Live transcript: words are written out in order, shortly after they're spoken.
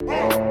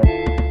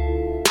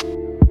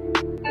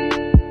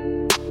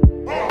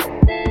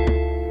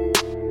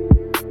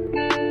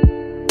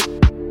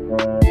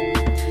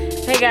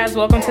guys,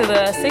 welcome to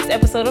the 6th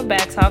episode of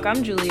Back Talk.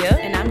 I'm Julia.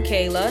 And I'm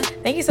Kayla.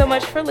 Thank you so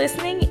much for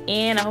listening,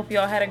 and I hope you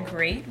all had a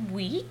great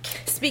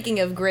week. Speaking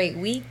of great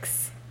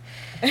weeks,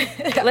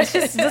 let's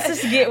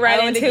just get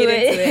right into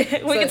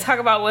it. We can talk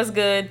about what's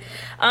good.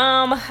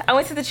 I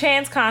went to the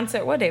Chance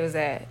concert. What day was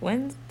that?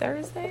 Wednesday?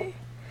 Thursday?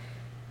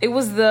 It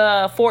was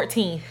the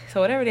 14th. So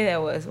whatever day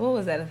that was. What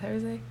was that, a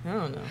Thursday? I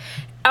don't know.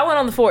 I went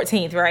on the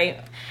 14th, right?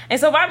 And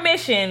so my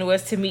mission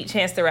was to meet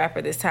Chance the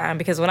Rapper this time,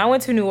 because when I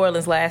went to New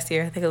Orleans last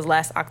year, I think it was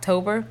last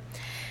October,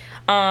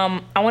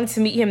 I wanted to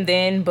meet him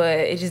then, but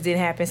it just didn't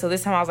happen. So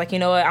this time I was like, you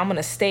know what? I'm going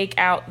to stake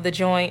out the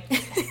joint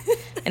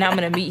and I'm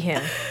going to meet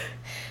him.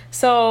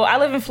 So I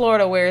live in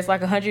Florida where it's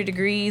like 100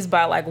 degrees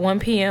by like 1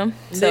 p.m.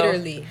 So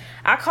Literally.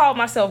 I called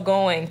myself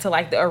going to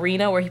like the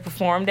arena where he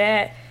performed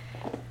at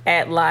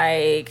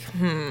like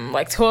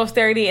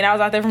 12:30, and I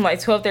was out there from like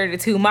 12:30 to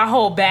 2. My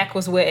whole back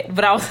was wet,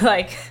 but I was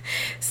like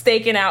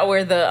staking out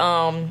where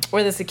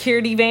the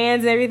security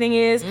vans and everything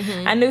is.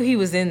 Mm-hmm. I knew he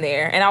was in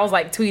there, and I was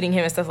like tweeting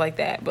him and stuff like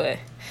that, but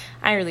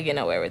I didn't really get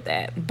nowhere with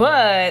that.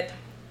 But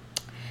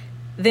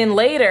then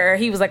later,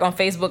 he was like on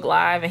Facebook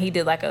Live, and he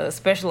did like a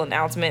special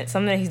announcement,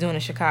 something that he's doing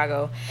in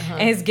Chicago. Uh-huh.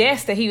 And his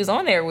guest that he was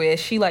on there with,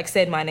 she like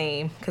said my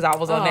name because I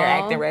was on there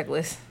acting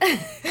reckless.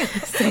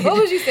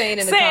 What was you saying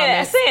in the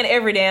comments? Saying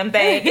every damn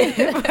thing.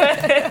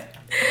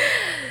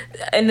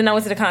 And then I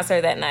went to the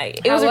concert that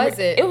night. How was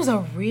it? It was a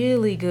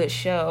really good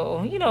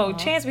show. You know,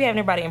 Chance be having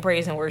everybody in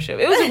praise and worship.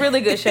 It was a really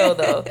good show,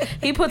 though.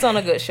 He puts on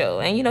a good show.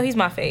 And, you know, he's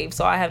my fave,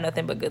 so I have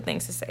nothing but good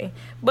things to say.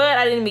 But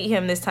I didn't meet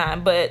him this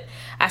time. But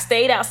I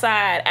stayed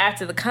outside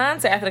after the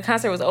concert. After the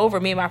concert was over,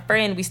 me and my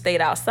friend, we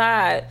stayed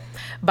outside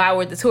by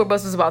where the tour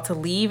bus was about to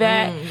leave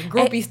at.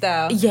 Groupie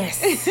style.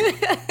 Yes.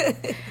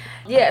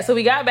 Yeah, so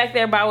we got back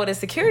there by where the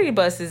security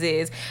buses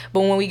is.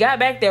 But when we got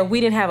back there,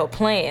 we didn't have a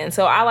plan.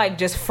 So I like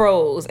just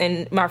froze.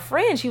 And my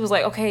friend, she was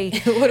like, okay,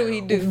 what do we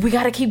do? We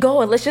got to keep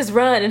going. Let's just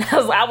run. And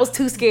I was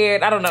too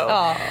scared. I don't know.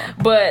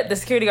 Aww. But the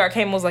security guard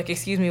came and was like,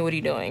 excuse me, what are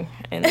you doing?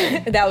 And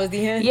then, that was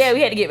the end? Yeah,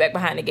 we had to get back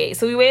behind the gate.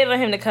 So we waited on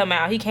him to come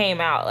out. He came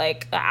out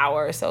like an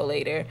hour or so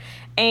later.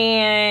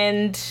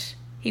 And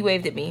he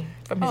waved at me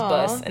from his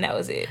bus. And that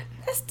was it.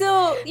 That's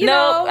still, you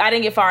know. I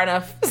didn't get far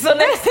enough. So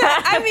next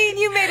time. I mean,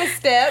 you made a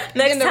step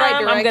next in the time, right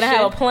direction. I'm going to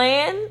have a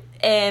plan,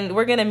 and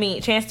we're going to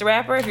meet Chance the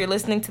Rapper. If you're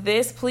listening to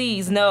this,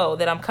 please know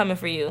that I'm coming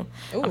for you.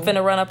 Ooh. I'm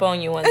finna run up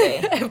on you one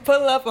day.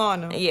 Pull up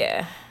on him.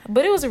 Yeah.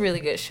 But it was a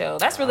really good show.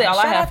 That's really all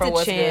I have for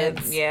what's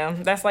Chance. good. Yeah.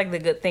 That's like the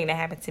good thing that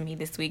happened to me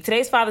this week.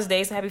 Today's Father's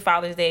Day, so happy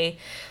Father's Day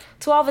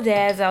to all the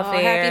dads out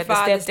there, the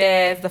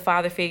stepdads, the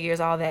father figures,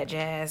 all that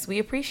jazz. We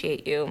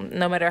appreciate you,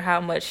 no matter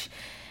how much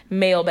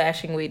male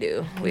bashing we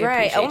do. We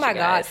right. Oh my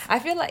God. I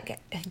feel like,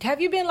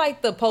 have you been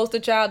like the poster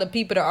child of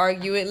people to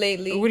argue it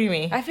lately? What do you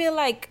mean? I feel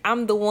like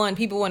I'm the one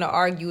people want to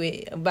argue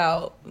it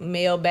about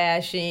male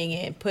bashing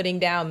and putting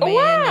down men.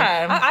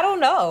 Why? I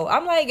don't know.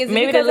 I'm like, is it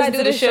maybe because they I listen do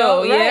to the the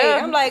show? Right. Yeah.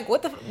 I'm like,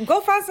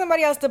 go find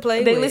somebody else to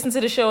play They with. listen to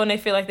the show and they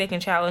feel like they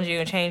can challenge you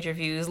and change your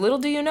views. Little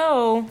do you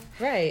know,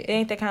 right? It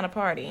ain't that kind of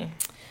party.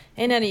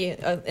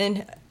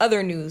 In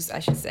other news, I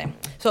should say.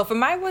 So for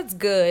my what's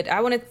good, I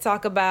wanted to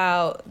talk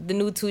about the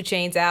new 2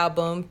 Chainz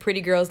album,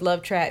 Pretty Girls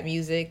Love Trap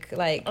Music.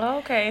 Like,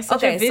 okay,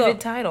 such a vivid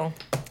title.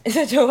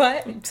 Such a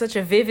what? Such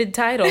a vivid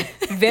title.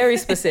 Very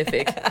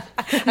specific. I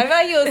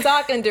thought you were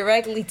talking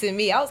directly to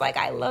me. I was like,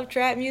 I love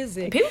trap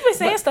music. People been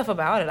saying stuff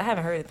about it. I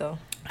haven't heard it though.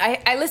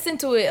 I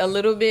listened to it a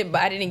little bit, but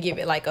I didn't give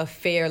it like a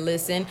fair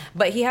listen.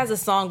 But he has a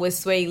song with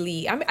Sway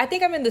Lee. I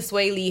think I'm in the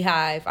Sway Lee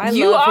hive. I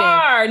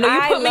love him. No,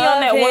 you put me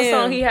on that one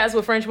song he has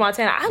with French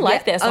Montana. I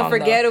like that song.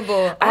 Unforgettable.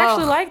 Though. I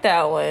actually like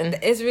that one.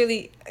 It's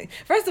really,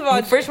 first of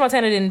all, French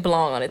Montana didn't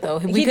belong on it though.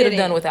 We could have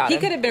done without him.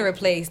 He could have been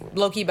replaced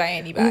low-key by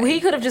anybody. He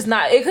could have just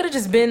not. It could have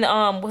just been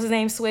what's his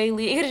name, Sway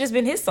Lee. It could have just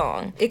been his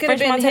song. It could have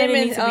been Montana him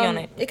and to be on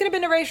it. It could have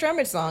been the Ray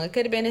Sherman song. It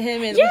could have been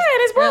him and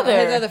and his brother,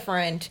 his other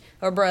friend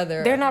or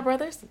brother. They're not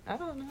brothers. I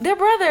don't know. They're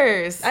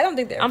brothers. I don't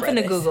think they're brothers. I'm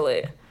finna Google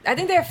it. I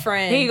think they're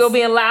friends. Here you go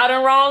being loud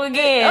and wrong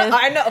again.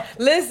 I know.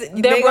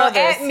 Listen, they're brothers.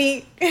 At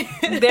me.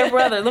 They're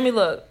brothers. Let me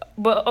look.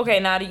 But okay,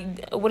 now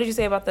what did you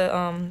say about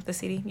the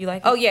CD? You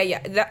like it? Oh yeah.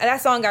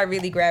 That song I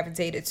really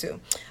gravitated to.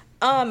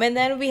 And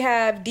then we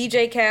have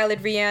DJ Khaled,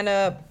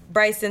 Rihanna,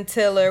 Bryson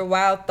Tiller,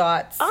 Wild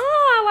Thoughts.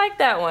 Oh, I like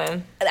that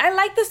one. I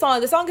like the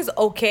song. The song is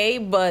okay,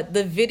 but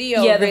the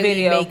video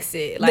really makes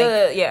it. Like,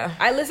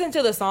 I listened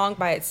to the song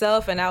by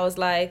itself, and I was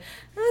like,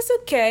 it's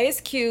okay,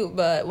 it's cute.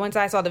 But once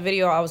I saw the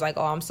video, I was like,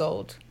 oh, I'm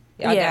sold.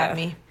 Y'all got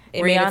me.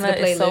 Rihanna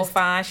is so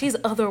fine. She's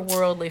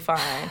otherworldly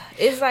fine.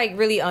 It's like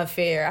really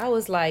unfair. I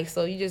was like,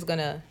 so you're just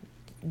gonna,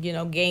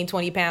 gain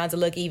 20 pounds to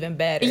look even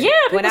better. Yeah,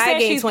 when I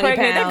gain she's 20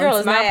 pregnant, pounds, that girl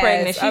is not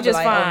pregnant. She just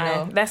like, fine.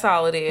 Oh, no. That's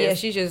all it is. Yeah,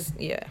 she just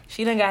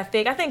She done got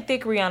thick. I think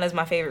thick Rihanna is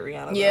my favorite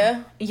Rihanna. Yeah.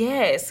 Though.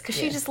 Yes, because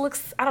she just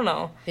looks. I don't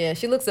know. Yeah,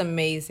 she looks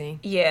amazing.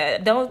 Yeah,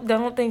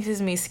 don't think this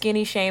is me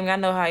skinny shaming. I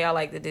know how y'all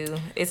like to do.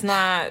 It's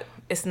not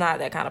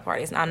that kind of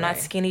party. I'm not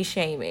skinny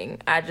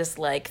shaming. I just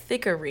like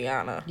thicker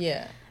Rihanna.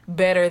 Yeah.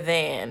 better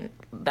than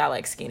I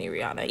like Skinny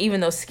Rihanna,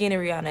 even though Skinny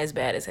Rihanna is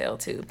bad as hell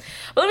too.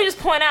 But let me just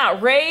point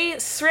out, Ray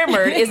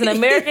Srimmerd is an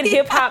American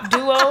hip-hop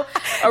duo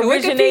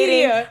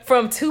originating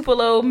from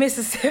Tupelo,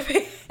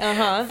 Mississippi,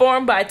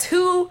 formed by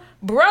two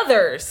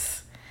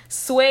brothers,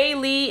 Sway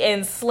Lee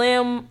and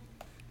Slim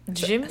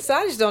Jimmy. So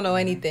I just don't know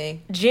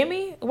anything.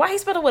 Jimmy? Why he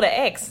spelled it with an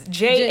X?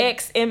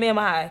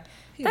 JXMMI.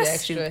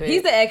 That's stupid.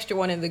 He's the extra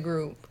one in the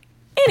group.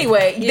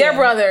 Anyway, they're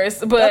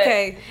brothers, but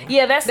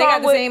yeah, that song they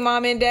got the same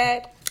mom and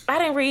dad. I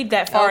didn't read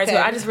that far into it.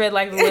 I just read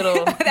like the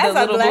little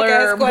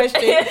blurb.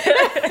 Question.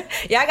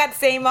 Y'all got the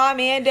same mom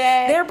and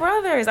dad. They're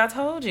brothers. I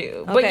told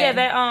you. Okay. But yeah,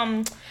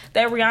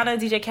 that Rihanna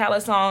DJ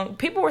Khaled song,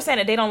 people were saying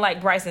that they don't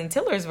like Bryson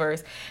Tiller's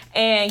verse,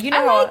 and you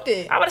know I liked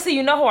it. I want to say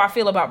how I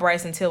feel about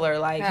Bryson Tiller.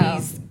 Like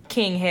he's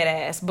king head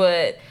ass,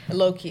 but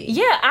low key.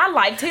 Yeah, I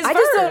liked his verse. I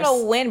just don't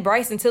know when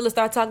Bryson Tiller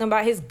started talking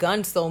about his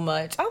gun so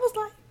much. I was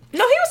like.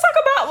 No, he was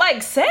talking about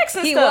like sex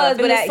and stuff. He was,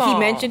 but he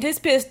mentioned his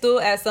pistol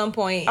at some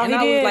point, and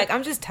I was like,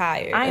 I'm just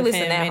tired. I ain't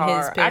listening that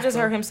hard. I just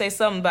heard him say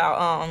something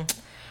about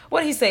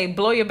what did he say?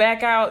 Blow your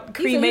back out,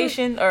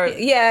 cremation, or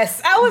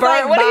yes? I was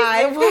like, what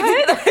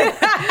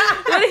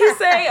did he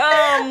say?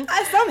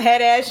 Some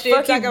head ass shit.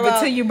 Talking about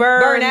until you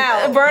burn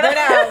out.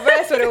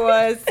 That's what it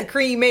was.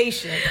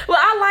 Cremation. Well,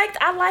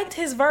 I liked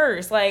his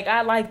verse. Like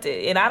I liked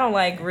it, and I don't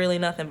like really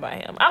nothing by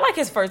him. I like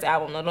his first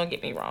album though. Don't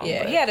get me wrong.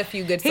 Yeah, he had a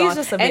few good songs. He's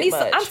just a bit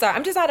much. I'm sorry.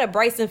 I'm just not a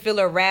Bryson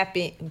Tiller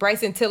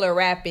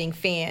rapping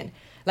fan.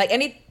 Like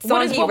any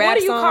song he raps on. What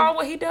do you call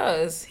what he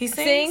does? He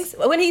sings?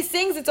 When he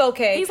sings, it's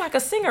okay. He's like a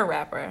singer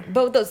rapper.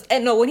 But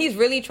when he's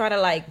really trying to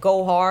like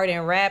go hard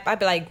and rap, I'd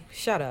be like,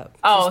 shut up.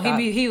 Oh,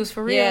 he was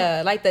for real.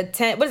 Yeah, like the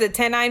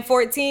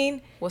 10-9-14.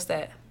 What's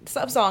that?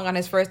 Some song on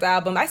his first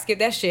album. I skip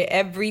that shit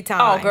every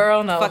time. Oh,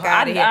 girl, no. Fuck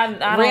out of here.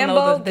 I Rambo don't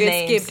know the gets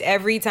names. skipped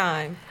every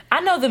time. I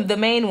know the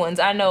main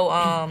ones. I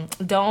know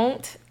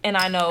Don't, and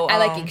I know I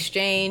like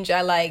Exchange.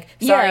 I like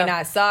Sorry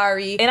Not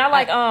Sorry. And I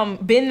like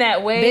Been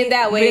That Way. Been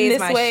That Way is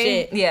my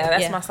shit. Yeah,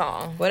 that's my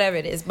song. Whatever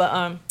it is.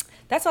 But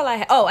that's all I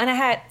had. Oh, and I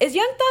had Is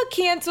Young Thug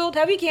canceled?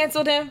 Have you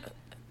canceled him?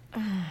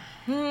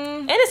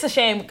 And it's a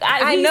shame.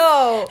 I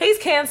know he's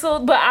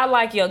canceled, but I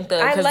like Young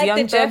Thug because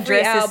Young Thug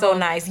dresses so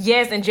nice.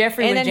 Yes, and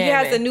Jeffrey and was then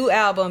jamming. he has a new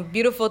album,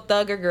 Beautiful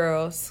Thugger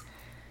Girls.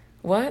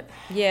 What?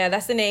 Yeah,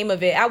 that's the name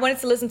of it. I wanted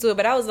to listen to it,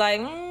 but I was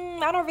like,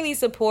 I don't really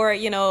support,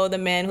 the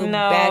men who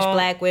bash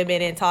black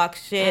women and talk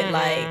shit.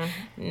 Like,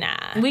 nah.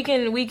 We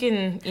can,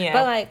 yeah.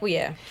 But like, well,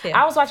 yeah.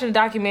 I was watching a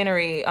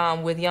documentary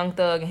with Young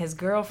Thug and his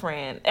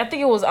girlfriend. I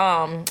think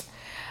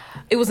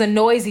it was a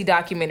Noisy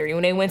documentary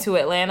when they went to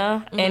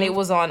Atlanta, and it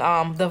was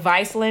on the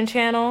Viceland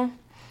channel.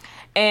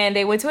 And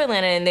they went to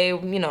Atlanta and they,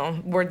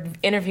 were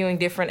interviewing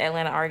different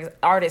Atlanta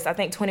artists. I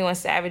think 21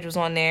 Savage was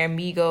on there,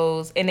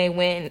 Migos, and they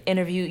went and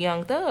interviewed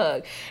Young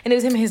Thug. And it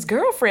was him and his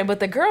girlfriend,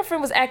 but the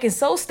girlfriend was acting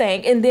so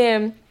stank. And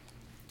then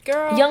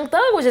Young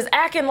Thug was just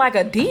acting like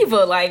a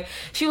diva. Like,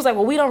 she was like,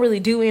 well, we don't really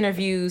do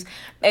interviews.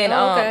 And,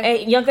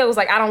 and Young Thug was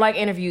like, I don't like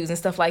interviews and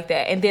stuff like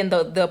that. And then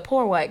the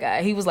poor white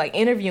guy, he was like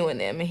interviewing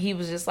them, and he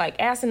was just like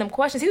asking them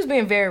questions. He was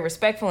being very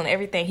respectful and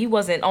everything. He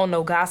wasn't on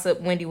no gossip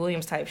Wendy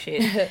Williams type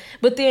shit.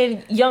 But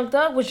then Young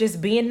Thug was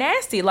just being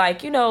nasty,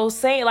 like,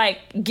 saying, like,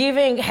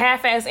 giving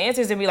half-ass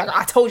answers and be like,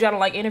 I told you I don't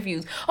like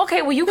interviews.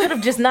 Okay, well, you could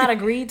have just not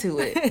agreed to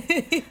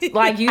it.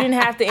 Like, you didn't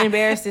have to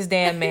embarrass this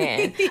damn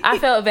man. I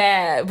felt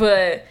bad,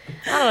 but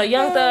I don't know.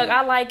 Young Thug,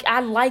 I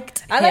liked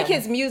him. I like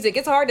his music.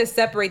 It's hard to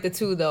separate the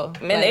two though.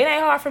 Man, it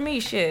ain't hard for me.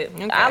 Shit,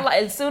 okay. I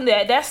like as soon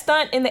that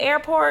stunt in the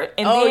airport,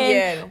 and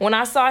then when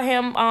I saw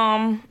him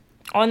on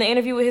the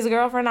interview with his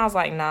girlfriend, I was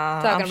like,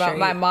 nah. Talking about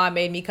my mom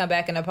made me come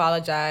back and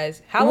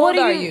apologize. How old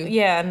are you?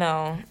 Yeah,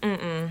 no,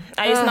 it's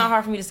not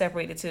hard for me to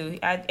separate the two.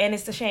 And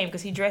it's a shame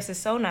because he dresses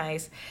so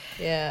nice.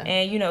 Yeah,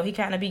 and he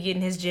kind of be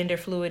getting his gender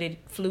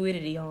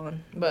fluidity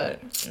on,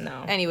 but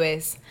no.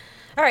 Anyways.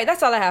 All right,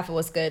 that's all I have for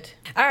what's good.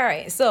 All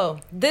right, so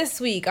this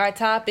week our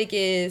topic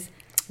is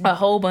a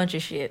whole bunch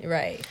of shit.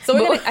 Right. So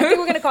I think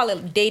we're gonna call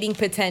it dating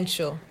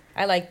potential.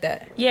 I like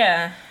that.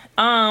 Yeah.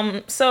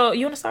 So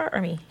you want to start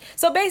or me?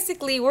 So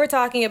basically, we're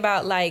talking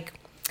about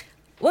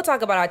we'll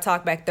talk about our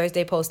Talk Back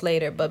Thursday post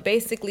later, but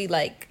basically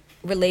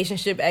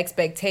relationship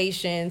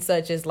expectations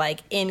such as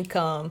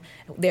income,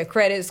 their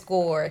credit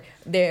score,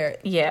 their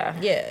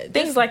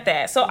things like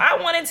that. So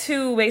I wanted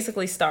to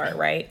basically start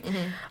right.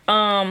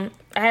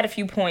 I had a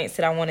few points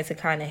that I wanted to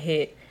kind of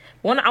hit.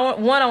 One, I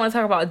want to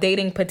talk about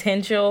dating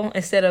potential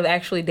instead of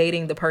actually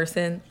dating the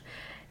person.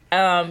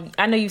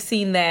 I know you've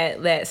seen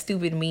that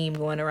stupid meme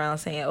going around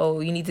saying, "Oh,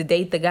 you need to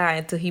date the guy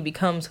until he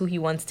becomes who he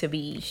wants to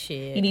be.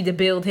 Shit. You need to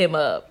build him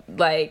up."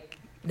 Like,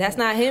 that's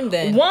not him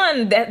then.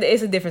 One, that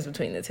is a difference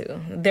between the two.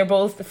 They're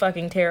both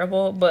fucking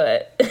terrible,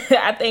 but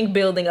I think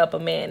building up a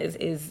man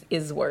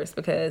is worse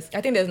because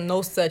I think there's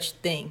no such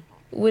thing.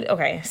 When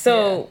they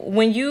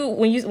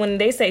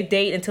say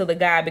date until the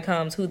guy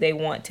becomes who they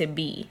want to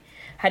be,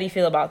 how do you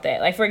feel about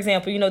that? Like, for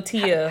example,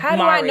 Tia Mowry. How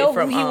do I know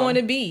who you want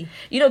to be?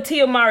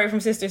 Tia Mowry from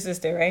Sister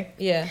Sister, right?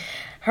 Yeah.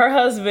 her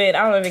husband,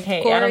 I don't know if it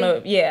came, Corey? I don't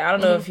know. Yeah, I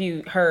don't know if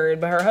you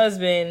heard, but her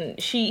husband,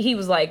 he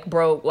was like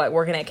broke, like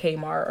working at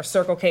Kmart or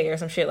Circle K or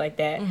some shit like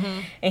that.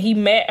 And he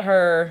met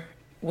her,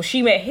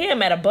 she met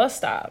him at a bus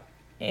stop.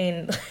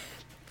 And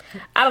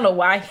I don't know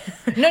why.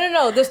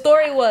 No. The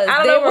story was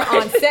they were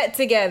on set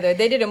together.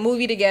 They did a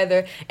movie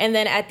together, and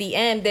then at the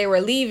end they were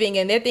leaving,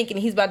 and they're thinking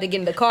he's about to get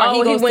in the car.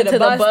 He went to the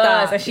bus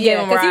stop, and she gave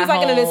him a ride home. Because he was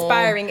like an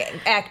aspiring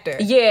actor.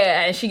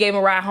 Yeah, and she gave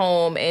him a ride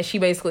home, and she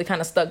basically kind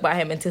of stuck by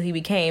him until he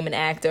became an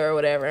actor or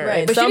whatever. Right,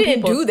 and but she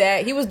didn't do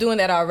that. He was doing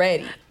that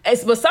already.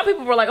 But some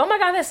people were like, "Oh my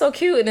God, that's so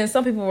cute," and then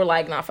some people were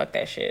like, "Nah, fuck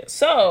that shit."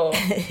 So,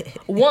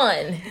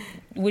 one.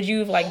 Would you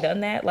have like done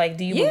that? Like,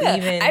 do you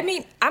believe in? I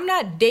mean, I'm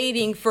not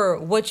dating for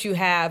what you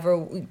have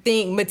or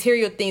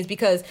material things,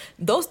 because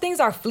those things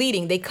are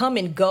fleeting. They come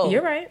and go.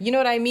 You're right. You know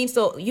what I mean?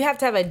 So you have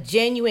to have a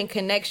genuine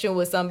connection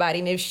with somebody.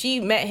 And if she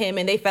met him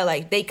and they felt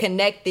like they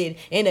connected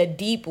in a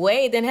deep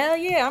way, then hell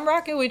yeah, I'm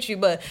rocking with you.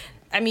 But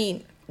I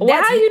mean, well,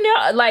 how you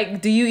know?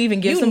 Like, do you even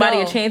give somebody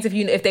a chance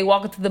if they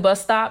walk into the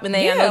bus stop and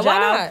they have no job? Why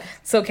not?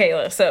 So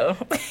Kayla,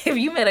 if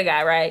you met a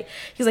guy, right?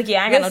 He's like,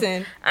 yeah, I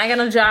ain't got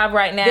no job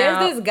right now.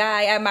 There's this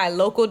guy at my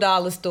local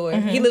dollar store.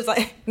 He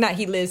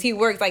lives he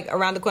works like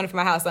around the corner from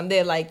my house. I'm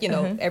there like,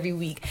 every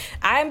week.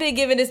 I've been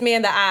giving this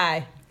man the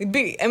eye.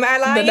 Am I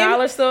lying? The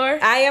dollar store?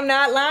 I am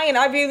not lying.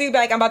 I'd be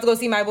like, I'm about to go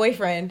see my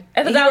boyfriend.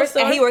 At the dollar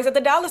store? And he works at the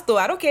dollar store.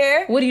 I don't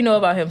care. What do you know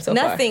about him so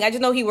far? Nothing. I just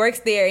know he works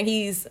there and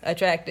he's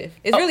attractive.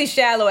 It's really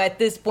shallow at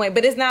this point,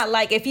 but it's not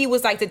like if he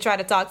was like to try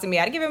to talk to me,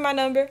 I'd give him my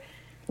number.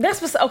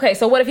 Okay,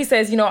 so what if he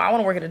says, I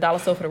want to work at the dollar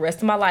store for the rest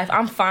of my life?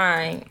 I'm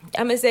fine.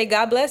 I'm going to say,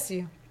 God bless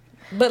you.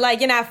 But like,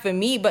 you're not for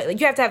me, but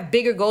you have to have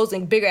bigger goals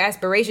and bigger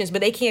aspirations,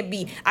 but I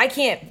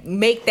can't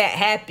make that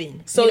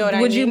happen. So you know what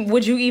I mean?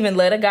 would you even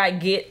let a guy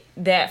get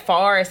that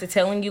far as to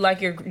telling you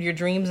like your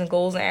dreams and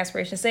goals and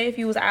aspirations? Say if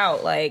you was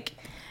out like,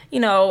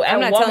 I'm not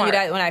Walmart, telling you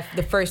that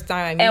the first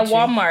time I meet you.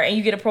 At Walmart and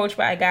you get approached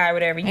by a guy or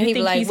whatever. You and think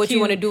like, he's what cute.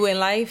 You want to do in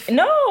life?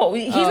 No,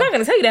 he's not going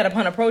to tell you that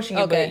upon approaching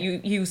you, okay.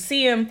 But you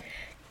see him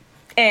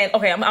and,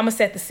 okay, I'm going to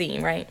set the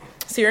scene, right?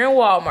 So you're in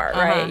Walmart,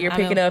 right? You're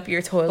picking up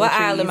your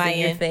toiletries and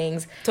your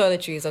things.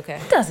 Toiletries,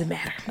 okay. Doesn't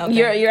matter.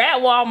 Okay. You're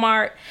at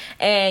Walmart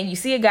and you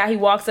see a guy. He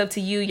walks up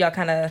to you. Y'all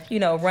kind of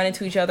run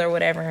into each other or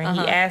whatever, and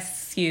he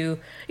asks you,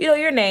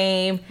 your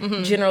name,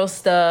 general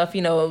stuff,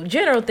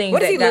 general things.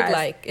 What does he look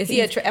like? Is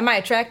he? Am I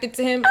attracted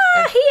to him?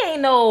 He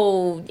ain't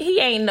no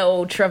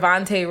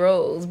Trevante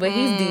Rose, but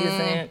he's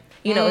decent.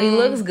 He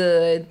looks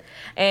good.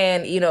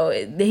 And,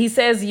 he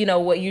says,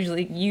 what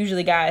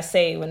usually guys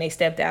say when they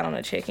step down on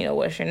a chick,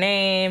 what's your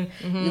name?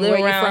 You live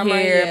around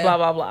here, blah,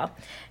 blah, blah.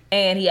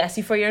 And he asks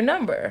you for your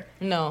number.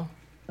 No.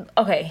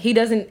 Okay, he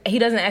doesn't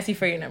ask you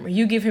for your number.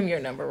 You give him your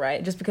number,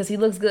 right? Just because he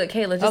looks good.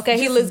 Kayla,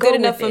 he looks good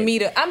enough for me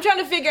to... I'm trying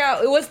to figure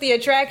out what's the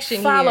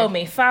attraction Follow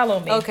me.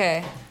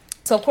 Okay.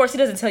 So, of course, he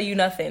doesn't tell you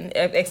nothing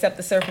except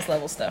the surface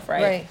level stuff,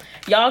 right?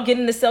 Y'all get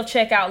in the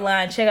self-checkout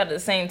line, check out at the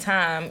same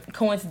time,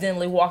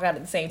 coincidentally walk out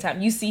at the same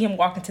time. You see him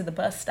walking to the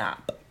bus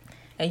stop,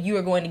 and you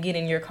are going to get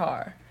in your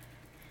car.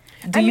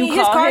 His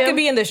car could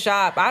be in the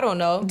shop. I don't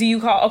know. Do you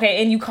call?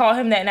 Okay, and you call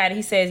him that night.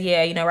 He says,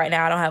 yeah, right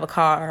now I don't have a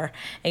car.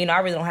 And, I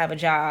really don't have a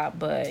job,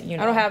 but, I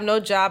don't have no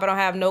job. I don't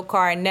have no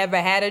car. I never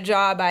had a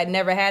job. I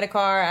never had a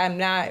car. I'm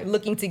not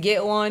looking to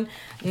get one.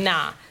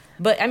 Nah.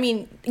 But,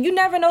 you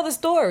never know the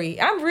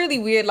story. I'm really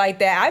weird like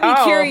that. I'd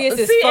be curious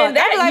as fuck.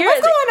 I'd be like,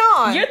 what's going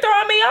on? You're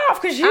throwing me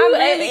off because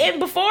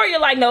and before you're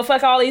like, no,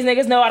 fuck all these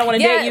niggas. No, I don't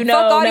want to date you. No,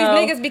 fuck all these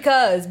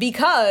niggas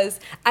because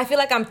I feel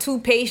like I'm too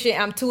patient.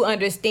 I'm too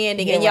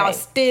understanding. And y'all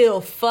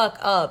still fuck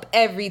up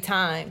every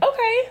time.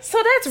 Okay.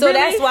 So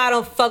that's why I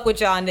don't fuck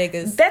with y'all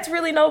niggas. That's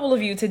really noble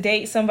of you to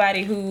date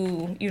somebody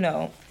who,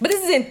 But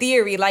this is in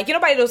theory. Like,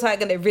 nobody knows how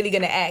they're really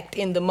going to act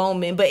in the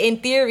moment. But in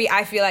theory,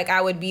 I feel like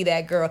I would be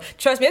that girl.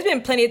 Trust me, there's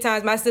been plenty of times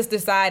my sister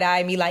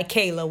side-eyed me like,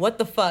 Kayla, what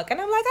the fuck? And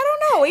I'm like, I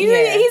don't know.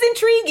 He's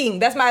intriguing.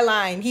 That's my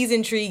line. He's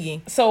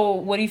intriguing. So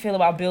what do you feel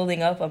about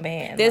building up a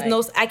man?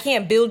 I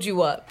can't build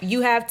you up.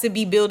 You have to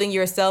be building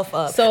yourself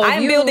up. So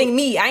I'm building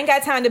me. I ain't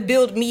got time to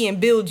build me and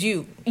build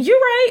you. You're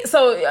right.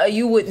 So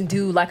you wouldn't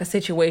do like a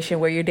situation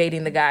where you're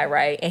dating the guy,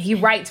 right? And he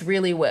writes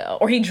really well,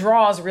 or he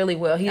draws really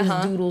well. He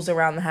just doodles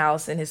around the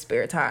house in his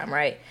spare time,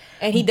 right?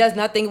 And he does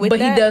nothing with that.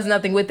 But he does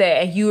nothing with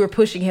that, and you are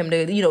pushing him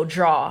to,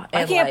 draw.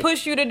 And I can't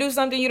push you to do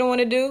something you don't want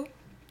to do.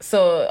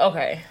 So,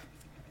 okay.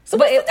 So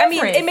but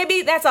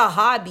maybe that's a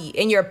hobby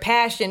and your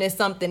passion is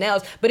something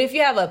else. But if you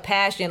have a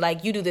passion,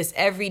 like you do this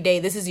every day,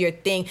 this is your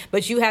thing,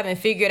 but you haven't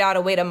figured out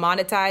a way to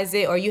monetize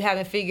it, or you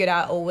haven't figured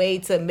out a way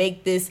to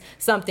make this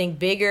something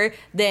bigger,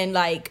 then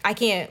like I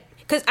can't,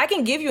 because I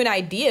can give you an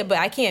idea, but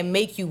I can't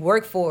make you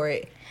work for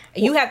it.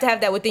 You have to have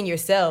that within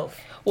yourself.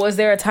 Was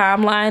there a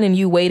timeline and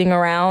you waiting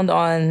around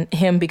on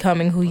him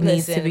becoming who he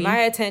needs to be? My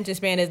attention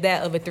span is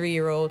that of a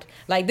 3-year-old.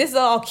 Like, this is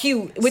all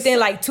cute within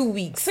like 2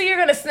 weeks. So you're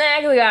going to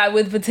snag the guy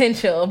with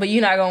potential, but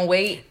you're not going to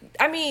wait?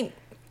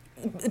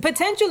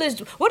 Potential is,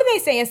 what do they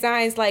say in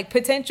science? Like,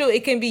 potential,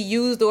 it can be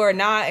used or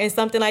not and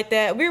something like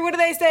that. What do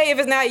they say? If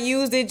it's not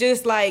used, it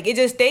just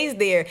stays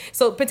there.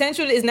 So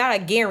potential is not a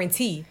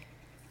guarantee.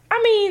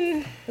 I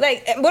mean,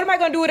 like, what am I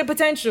gonna do with the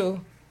potential?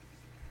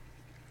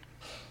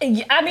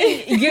 I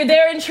mean,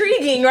 they're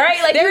intriguing, right?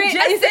 Like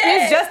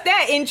it's just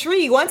that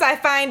intrigue. Once I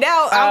find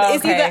out,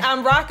 it's either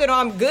I'm rocking or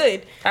I'm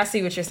good. I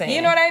see what you're saying.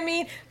 You know what I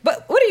mean?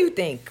 But what do you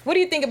think? What do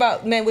you think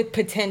about men with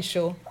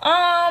potential?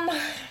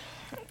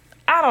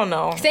 I don't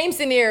know. Same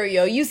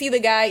scenario. You see the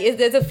guy,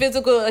 there's a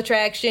physical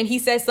attraction. He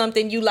says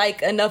something you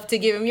like enough to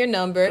give him your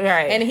number.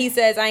 Right. And he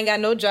says, I ain't got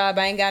no job.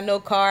 I ain't got no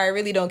car. I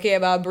really don't care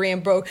about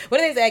being broke. What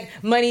do they say?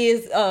 Money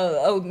is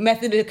a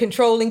method of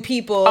controlling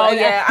people. Oh,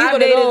 yeah.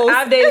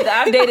 I've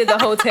dated the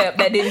hotep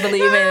that didn't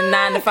believe in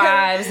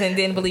 9-to-5s and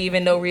didn't believe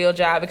in no real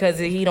job because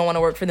he don't want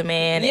to work for the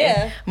man.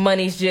 Yeah. And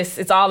money's just,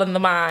 it's all in the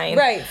mind.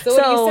 Right. So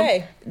what do you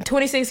say?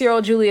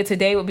 26-year-old Julia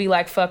today would be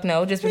like, fuck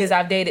no, just because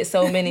I've dated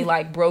so many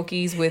like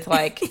brokies with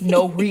like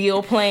no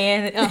real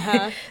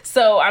plan.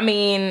 So I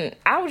mean,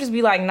 I would just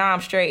be like, nah, I'm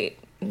straight.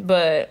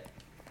 But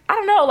I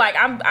don't know, like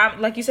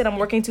I'm like you said, I'm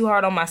working too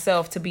hard on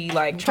myself to be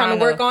like trying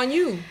to work on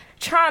you.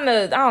 Trying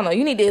to, I don't know,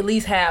 you need to at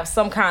least have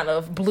some kind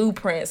of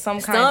blueprint, some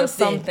kind of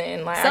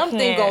something. Like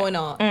something going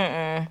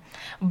on.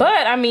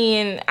 But I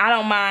mean, I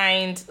don't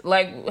mind.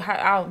 Like,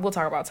 we'll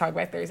talk about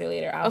Talkback Thursday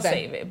later. I'll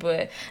save it.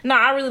 But no,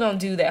 I really don't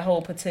do that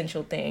whole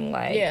potential thing.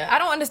 Like, yeah, I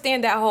don't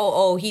understand that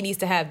whole he needs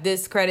to have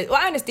this credit. Well,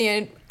 I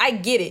understand, I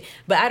get it,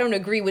 but I don't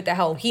agree with the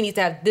whole he needs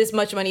to have this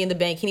much money in the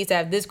bank. He needs to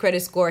have this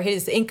credit score.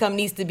 His income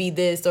needs to be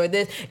this or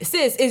this.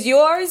 Sis, is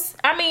yours?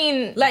 I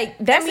mean, like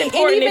that's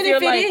important. And even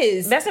if it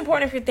is, that's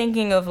important if you're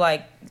thinking of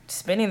like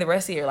spending the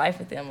rest of your life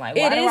with them. Like,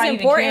 why it do I is even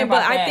important, care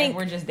about but that? I think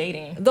we're just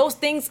dating. Those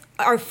things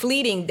are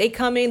fleeting. They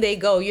come in, they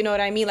go. You know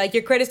what I mean? Like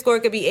your credit score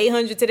could be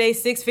 800 today,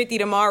 650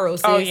 tomorrow.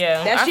 Sis. Oh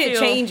yeah, that shit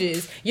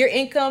changes. Your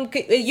income,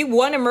 you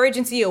one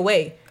emergency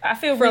away. I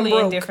feel really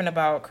indifferent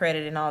about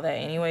credit and all that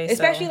anyway.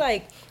 Especially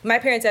like my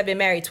parents have been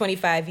married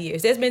 25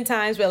 years. There's been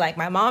times where like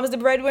my mom's the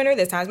breadwinner.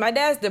 There's times my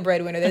dad's the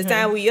breadwinner. There's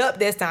times we up.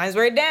 There's times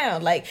we're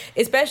down. Like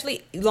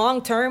especially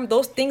long term,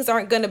 those things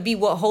aren't gonna be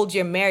what holds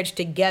your marriage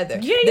together.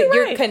 Yeah, you're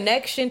right. Your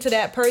connection to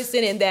that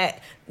person and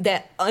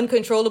that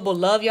uncontrollable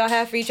love y'all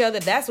have for each other,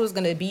 that's what's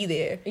gonna be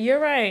there. You're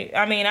right.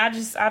 I mean, I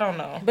don't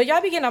know. But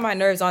y'all be getting on my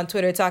nerves on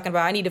Twitter talking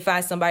about I need to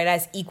find somebody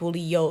that's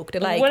equally yoked.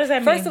 Like, what does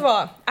that mean? First of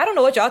all, I don't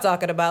know what y'all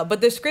talking about,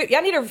 but the script,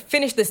 y'all need to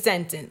finish the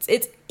sentence.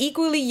 It's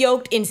equally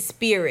yoked in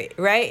spirit,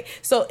 right?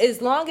 So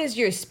as long as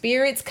your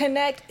spirits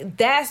connect,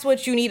 that's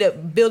what you need to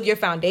build your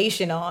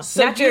foundation on.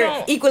 So not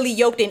you're equally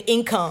yoked in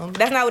income.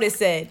 That's not what it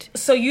said.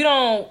 So you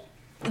don't,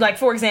 like,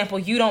 for example,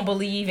 you don't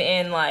believe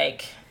in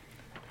like,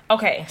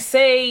 okay,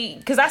 say,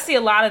 because I see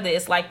a lot of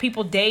this, like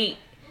people date,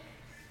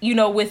 you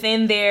know,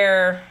 within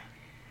their,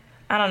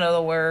 I don't know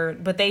the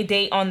word, but they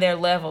date on their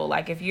level.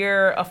 Like if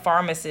you're a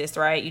pharmacist,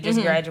 right? You just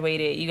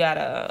graduated, you got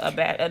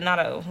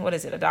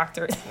a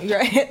doctorate.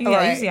 Right.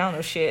 You see, I don't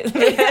know shit.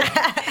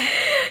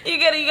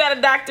 you got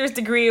a doctor's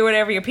degree or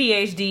whatever, your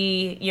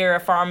PhD, you're a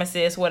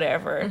pharmacist,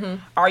 whatever.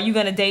 Are you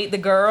going to date the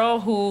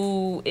girl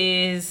who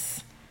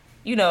is,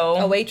 you know,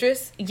 a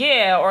waitress?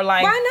 Yeah, or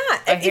like why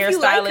not? A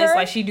hairstylist,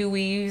 like she do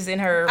weaves in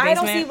her basement. I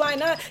don't see why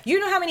not. You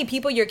know how many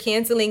people you're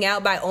canceling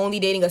out by only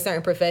dating a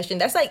certain profession?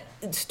 That's like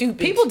stupid.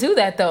 People do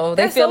that though.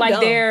 They feel so like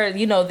dumb.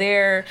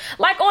 They're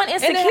like on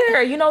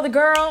Insecure. You know the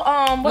girl,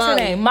 what's her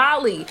name?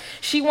 Molly.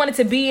 She wanted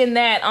to be in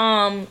that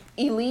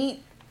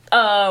elite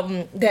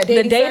the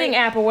dating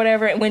app or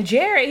whatever. When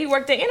Jared, he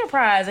worked at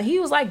Enterprise and he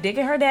was like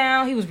digging her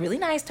down. He was really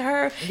nice to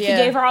her. Yeah.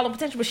 He gave her all the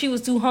potential, but she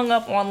was too hung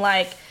up on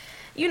like,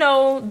 you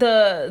know,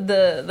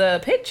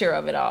 the picture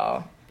of it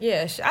all.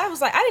 Yeah, I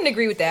was like, I didn't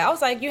agree with that. I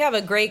was like, you have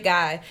a great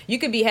guy. You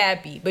could be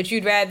happy, but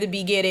you'd rather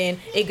be getting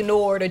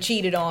ignored or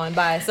cheated on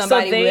by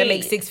somebody that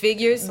makes six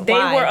figures. They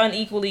were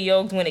unequally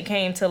yoked when it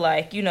came to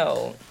like, you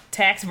know,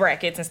 tax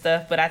brackets and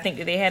stuff, but I think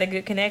that they had a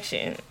good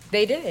connection.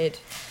 They did.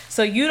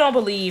 So you don't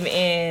believe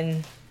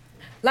in...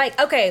 Like,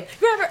 okay,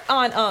 remember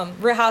on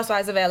Real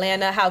Housewives of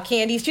Atlanta how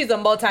Candy, she's a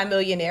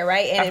multimillionaire,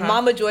 right? And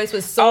Mama Joyce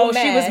was so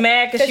mad. She was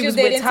mad because she was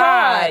with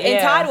Todd. Yeah.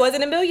 And Todd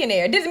wasn't a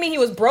millionaire. It doesn't mean he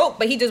was broke,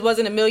 but he just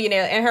wasn't a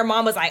millionaire. And her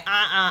mom was like,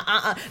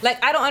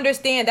 Like, I don't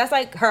understand. That's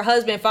like her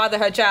husband fathered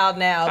her child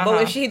now.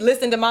 But if she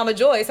listened to Mama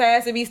Joyce, her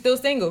ass would be still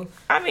single.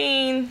 I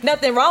mean...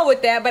 Nothing wrong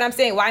with that, but I'm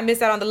saying, why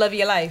miss out on the love of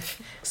your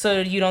life?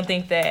 So you don't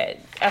think that,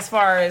 as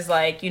far as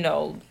like, you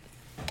know...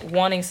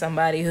 wanting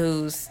somebody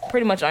who's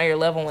pretty much on your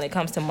level when it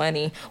comes to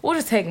money, we'll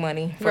just take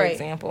money for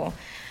example,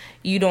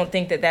 you don't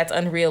think that that's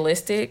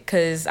unrealistic?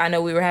 Because I know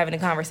we were having a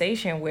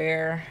conversation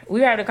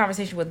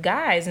with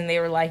guys and they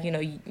were like, you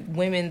know,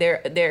 women,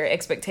 their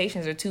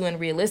expectations are too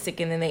unrealistic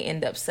and then they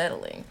end up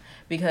settling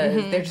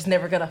because they're just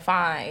never gonna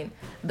find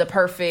the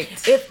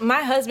perfect... If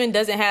my husband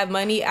doesn't have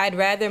money, I'd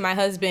rather my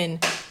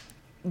husband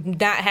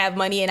not have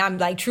money and I'm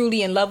like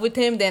truly in love with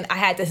him, then I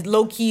had to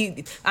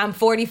low-key, I'm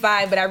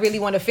 45 but I really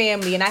want a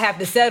family and I have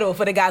to settle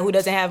for the guy who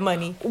doesn't have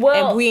money.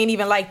 Well, and we ain't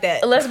even like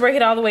that. Let's break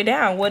it all the way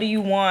down. What do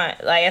you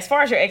want? Like, as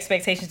far as your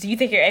expectations, do you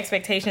think your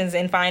expectations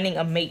in finding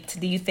a mate,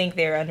 do you think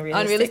they're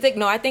unrealistic?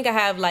 No, I think I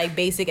have like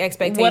basic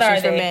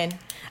expectations for men.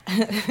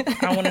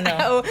 I want to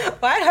know.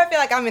 Why do I feel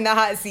like I'm in the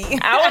hot seat?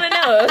 I want to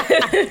know.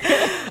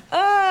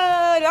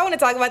 Do I want to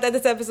talk about that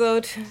this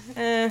episode?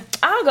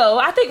 I'll go.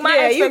 I think my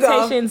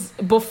expectations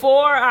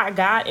before I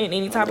got in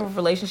any type of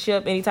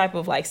relationship, any type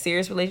of like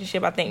serious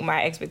relationship, I think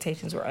my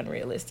expectations were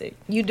unrealistic.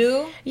 You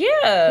do?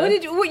 Yeah. Were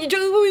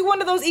you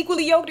one of those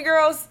equally yoked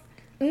girls?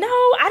 No,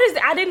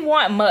 I didn't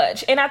want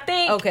much, and I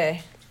think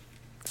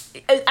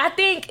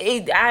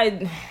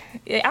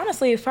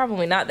honestly, it's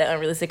probably not that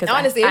unrealistic because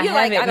honestly, I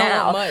have it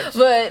now. Want much.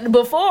 But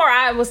before,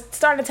 I was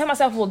starting to tell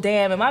myself, "Well,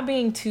 damn, am I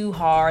being too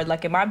hard?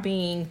 Like, am I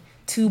being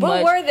too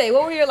much?" What were they?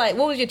 What were your What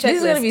was your checklist?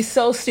 This is gonna be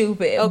so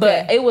stupid,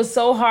 but it was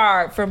so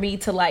hard for me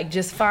to like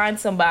just find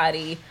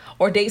somebody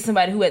or date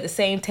somebody who had the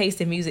same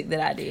taste in music that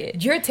I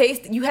did. Your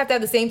taste? You have to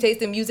have the same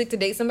taste in music to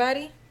date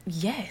somebody?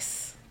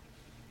 Yes.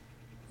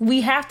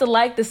 We have to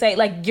like the same.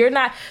 Like, you're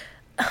not.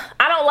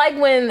 I don't like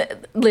when,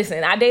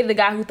 listen, I dated a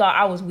guy who thought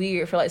I was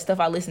weird for like stuff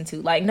I listened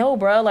to. Like, no,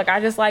 bro, like I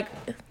just like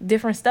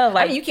different stuff.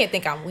 Like, I mean, you can't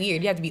think I'm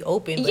weird. You have to be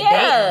open.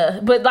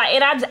 But but like,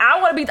 and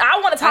I want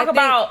to talk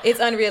about. It's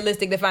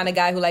unrealistic to find a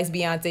guy who likes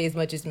Beyonce as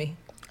much as me.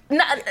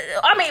 No,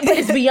 I mean, but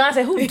it's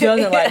Beyonce. Who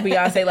doesn't like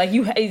Beyonce? Like,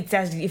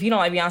 if you don't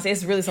like Beyonce,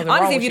 it's really something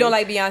wrong with you. Honestly, if you don't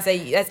like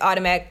Beyonce, that's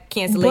automatic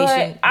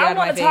cancellation. But I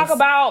want to talk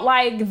about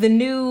like the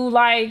new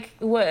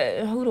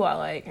who do I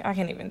like? I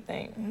can't even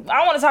think.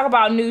 I want to talk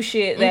about new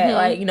shit that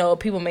like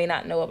people may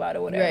not know about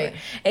or whatever. Right.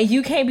 And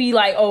you can't be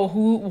like, oh,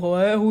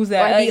 who's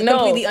that? Or be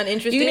completely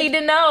uninterested. You need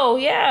to know,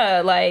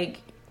 yeah, like.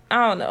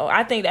 I don't know.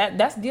 I think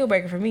that's a deal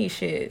breaker for me.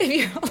 Shit. If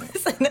you don't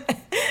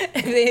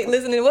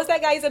listening, what's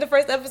that guy you said the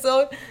first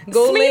episode?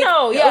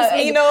 Smino. Yeah,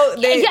 Smino. I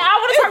want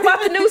to talk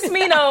about the new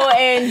Smino,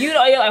 and you're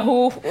like,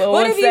 who?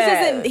 What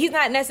if he's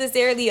not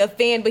necessarily a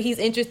fan, but he's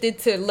interested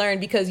to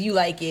learn because you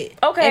like it?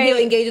 Okay. And he'll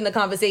engage in the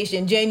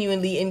conversation,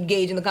 genuinely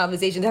engage in the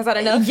conversation. That's not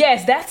enough.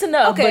 Yes, that's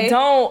enough. Okay. But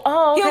don't.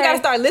 Oh, okay. He don't got to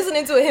start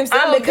listening to it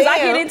himself. Because I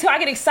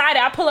get excited.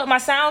 I pull up my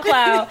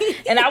SoundCloud,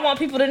 and I want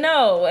people to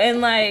know,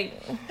 and like.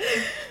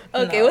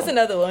 Okay, what's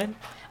another one?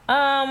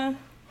 I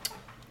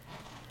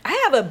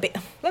have a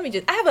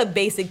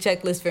basic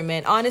checklist for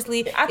men.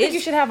 Honestly, I think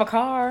you should have a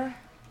car.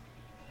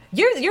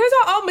 Yours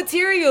are all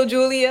material,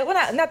 Julia.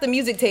 Well, not the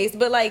music taste,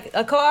 but like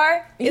a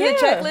car is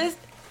a checklist.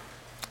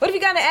 What if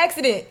you got in an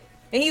accident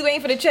and he's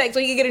waiting for the check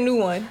so he can get a new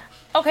one?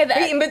 Okay,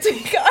 in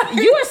between cars.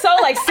 You are so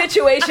like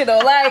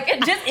situational, like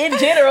just in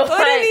general.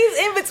 What are these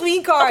in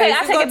between cars? Okay,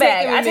 I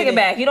take it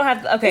back. You don't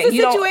have to. Okay, it's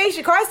a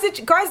situation.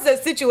 Cars is a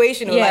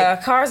situational. Yeah,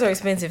 like, cars are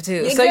expensive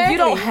too, exactly. So you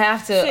don't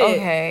have to. Shit.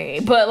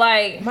 Okay, but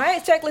like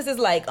my checklist is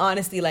like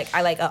honesty. Like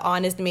I like an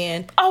honest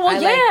man. Oh well,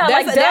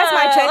 that's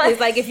my checklist.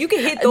 Like if you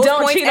can hit those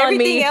points,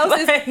 everything else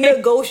is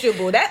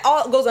negotiable. That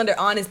all goes under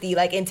honesty,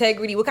 like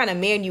integrity. What kind of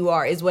man you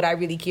are is what I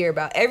really care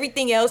about.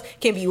 Everything else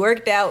can be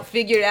worked out,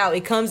 figured out.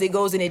 It comes, it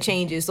goes, and it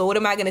changes. So what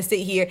am I gonna sit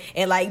here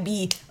and like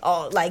be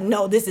like,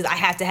 no, this is I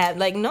have to have,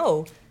 like,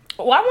 no.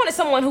 Well, I wanted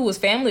someone who was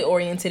family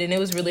oriented, and it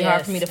was really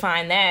hard for me to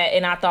find that.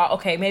 And I thought,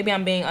 okay, maybe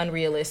I'm being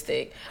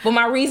unrealistic, but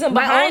my reason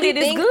behind it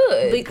is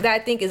good. That I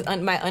think is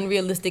my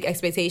unrealistic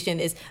expectation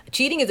is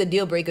cheating is a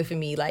deal breaker for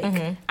me. Like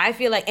I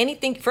feel like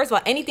first of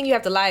all, anything you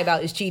have to lie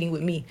about is cheating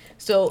with me.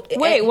 So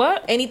wait,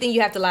 what? Anything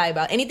you have to lie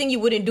about, anything you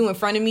wouldn't do in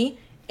front of me,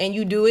 and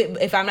you do it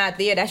if I'm not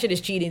there, that shit is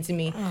cheating to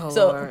me. Oh,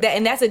 so Lord.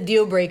 that's a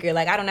deal breaker.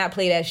 Like I do not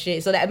play that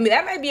shit. So that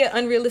might be an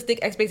unrealistic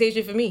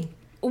expectation for me.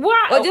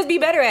 Why? Or just be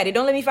better at it.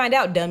 Don't let me find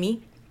out,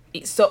 dummy.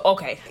 So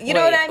okay, you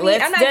know what I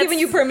mean. I'm not giving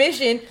you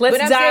permission.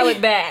 Let's dial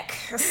it back.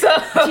 So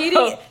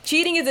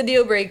cheating is a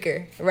deal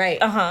breaker, right?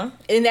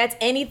 And that's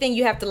anything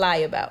you have to lie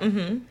about.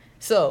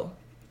 So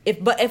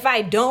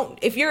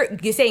if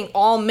you're saying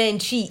all men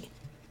cheat,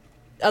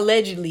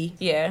 allegedly,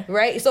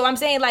 right? So I'm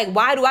saying, like,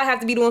 why do I have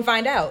to be the one to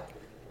find out?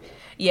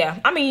 Yeah,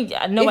 I mean,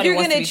 nobody if you're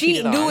gonna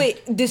cheat, do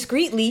it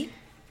discreetly.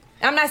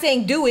 I'm not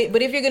saying do it,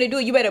 but if you're gonna do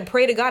it, you better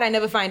pray to God I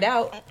never find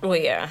out. Well,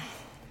 yeah.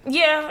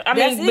 I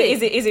mean, but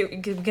is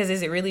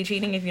it really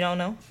cheating if you don't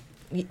know?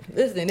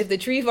 Listen, if the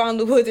tree fall in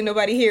the woods and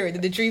nobody hear it,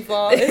 did the tree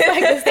fall? It's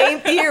like the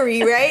same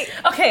theory, right?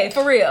 Okay,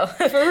 for real.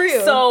 For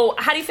real. So,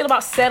 how do you feel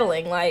about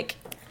settling? Like,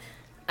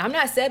 I'm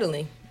not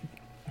settling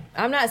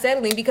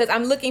because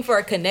I'm looking for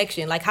a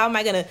connection. Like, how am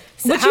I gonna?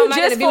 But you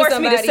just forced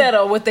me to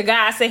settle with the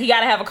guy. Said he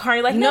gotta have a car.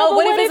 You're like, no.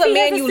 What if it's a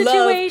man you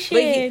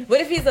love?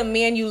 What if he's a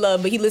man you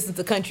love, but he listens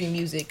to country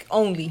music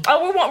only?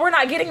 Oh, we're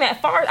not getting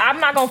that far.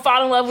 I'm not gonna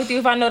fall in love with you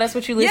if I know that's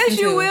what you listen to.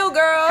 Yes, you will,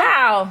 girl.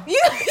 How?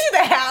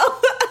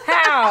 How?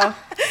 How?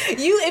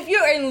 If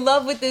you're in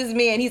love with this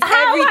man, he's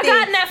how everything. Have I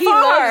gotten that he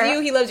far? Loves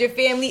you. He loves your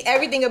family.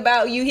 Everything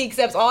about you. He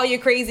accepts all your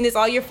craziness,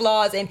 all your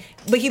flaws,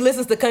 but he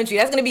listens to country.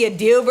 That's gonna be a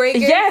deal breaker.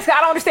 Yes,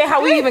 I don't understand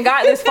how we even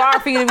got this far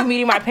for you to be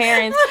meeting my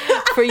parents,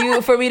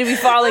 for me to be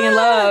falling in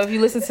love. You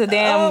listen to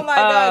God,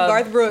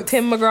 Garth Brooks,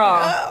 Tim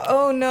McGraw.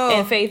 Oh no,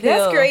 and Faith Hill.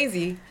 That's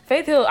crazy.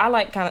 Faith Hill, I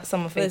like kind of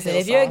some of Faith Hill.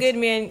 If you're a good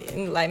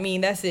man like me,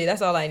 that's it.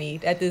 That's all I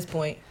need at this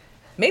point.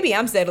 Maybe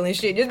I'm settling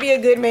shit. Just be a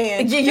good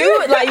man.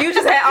 You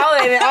just had all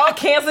of it, all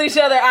cancel each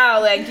other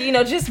out. Like,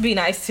 just be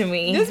nice to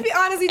me. Just be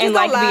honest. Just and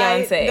don't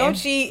lie. Beyonce. Don't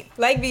cheat.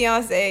 Like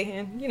Beyonce.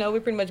 And,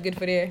 we're pretty much good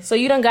for there. So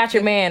you done got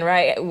your man,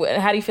 right?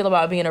 How do you feel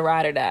about being a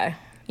ride or die?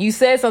 You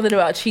said something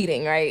about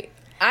cheating, right?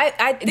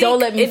 I think don't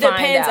let me it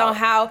depends on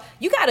how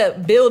you gotta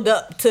build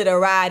up to the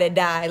ride or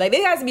die. Like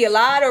there has to be a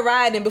lot of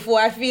riding before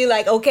I feel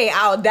like okay,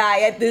 I'll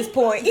die at this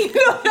point. You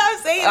know what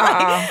I'm saying?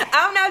 Like,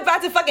 I'm not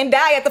about to fucking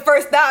die at the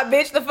first stop,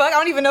 bitch. The fuck, I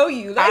don't even know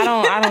you. Like,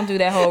 I don't do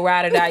that whole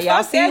ride or die.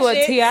 Y'all see what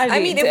T.I. did? I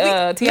mean,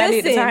 T.I.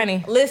 did to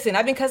Tiny. Listen,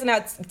 I've been cussing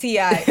out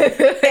T.I.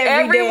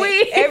 every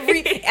week.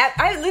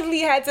 I literally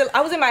had to.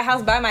 I was in my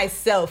house by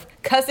myself,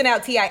 cussing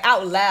out T.I.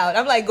 out loud.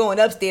 I'm like going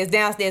upstairs,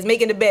 downstairs,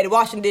 making the bed,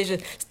 washing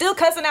dishes, still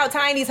cussing out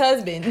Tiny's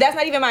husband. That's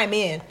not even my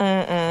man.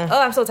 Oh,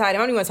 I'm so tired. I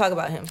don't even want to talk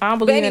about him. I don't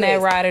believe in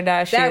that ride or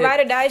die shit. That ride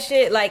or die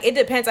shit, like, it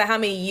depends on how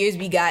many years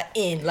we got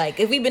in. Like,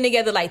 if we've been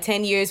together, like,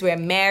 10 years, we're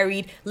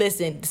married.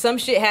 Listen, some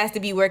shit has to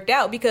be worked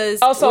out because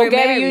we're Gabby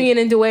married. Union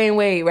and Dwayne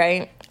Wade,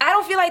 right? I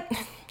don't feel like...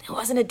 It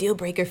wasn't a deal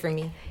breaker for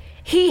me.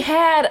 He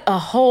had a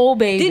whole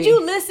baby. Did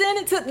you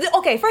listen to...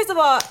 Okay, first of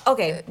all,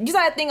 you saw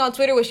that thing on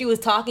Twitter where she was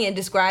talking and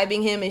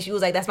describing him, and she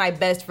was like, that's my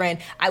best friend.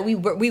 We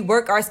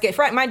work our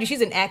schedule. Mind you,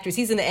 she's an actress.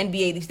 He's in the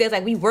NBA. She says,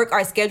 like, we work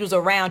our schedules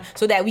around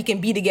so that we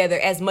can be together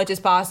as much as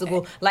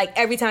possible. Like,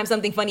 every time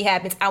something funny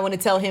happens, I want to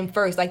tell him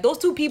first. Like, those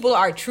two people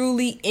are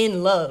truly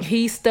in love.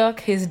 He stuck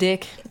his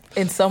dick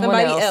in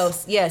somebody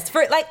else. Yes.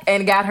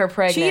 And got her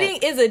pregnant. Cheating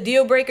is a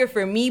deal breaker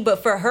for me,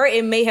 but for her,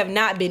 it may have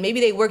not been. Maybe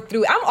they worked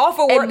through it. I'm all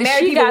for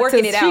married people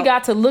working it out. She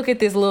got to look at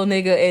this little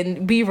nigga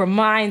and be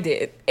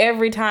reminded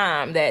every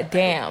time that,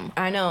 damn.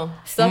 I know.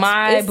 It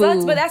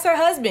sucks, but that's her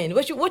husband.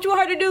 What you want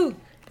her to do?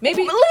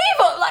 Maybe leave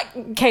her, like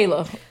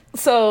Kayla.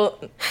 So,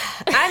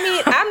 I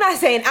mean, I'm not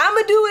saying I'm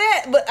gonna do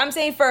that, but I'm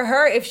saying for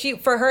her, if she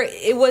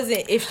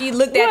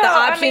looked at the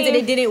options and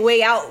it didn't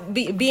weigh out,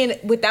 being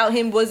without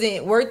him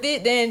wasn't worth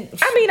it, then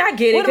I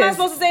get it. What am I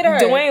supposed to say to her?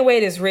 Dwayne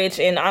Wade is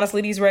rich, and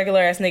honestly, these regular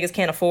ass niggas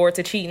can't afford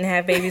to cheat and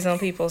have babies on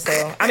people.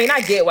 So, I mean,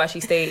 I get why she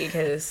stayed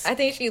because I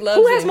think she loves.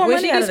 Who has more when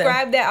money she out of them?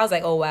 described that, I was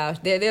like, oh wow,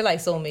 they're like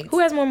soulmates. Who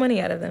has more money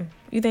out of them?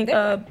 You think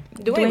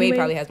Dwayne Wade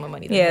probably has more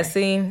money than her.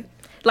 See.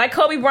 Like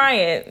Kobe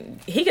Bryant,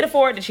 he could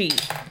afford to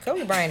cheat.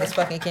 Kobe Bryant is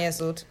fucking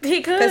canceled.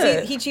 He could.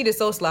 Because he cheated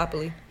so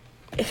sloppily.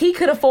 He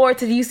could afford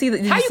to. You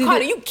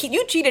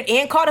cheated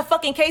and caught a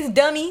fucking case,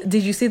 dummy.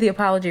 Did you see the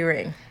apology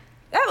ring?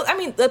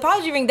 The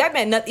apology ring, that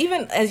meant nothing.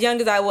 Even as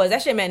young as I was,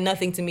 that shit meant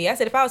nothing to me. I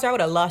said, if I was her, I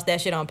would have lost that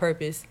shit on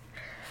purpose.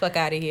 Fuck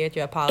out of here at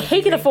your apology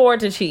He can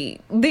afford to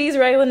cheat. These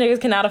regular niggas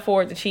cannot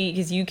afford to cheat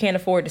because you can't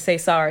afford to say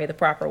sorry the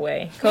proper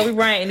way. Kobe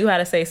Bryant knew how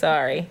to say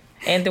sorry.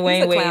 And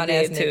Dwayne Wade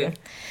did too. Nigga.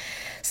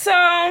 So,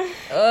 I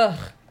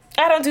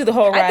don't do the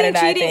whole ride or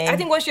die thing. I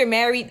think once you're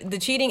married, the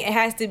cheating, it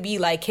has to be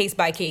like case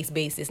by case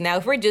basis. Now,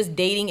 if we're just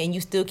dating and you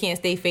still can't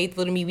stay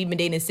faithful to me, we've been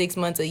dating 6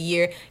 months, a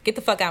year, get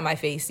the fuck out of my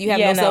face. You have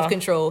no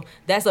self-control.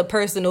 That's a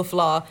personal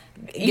flaw.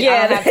 I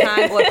don't have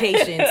time or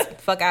patience.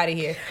 Fuck out of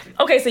here.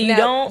 Okay, so you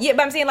don't... Yeah,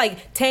 but I'm saying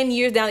like 10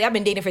 years down, I've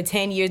been dating for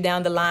 10 years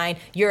down the line.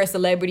 You're a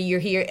celebrity.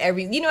 You're here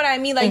you know what I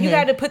mean? Like, you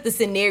got to put the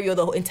scenario,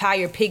 the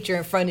entire picture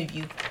in front of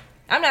you.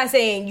 I'm not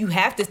saying you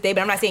have to stay,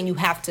 but I'm not saying you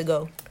have to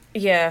go.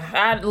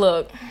 Yeah,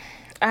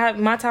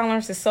 my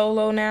tolerance is so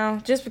low now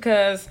just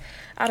because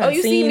I done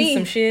seen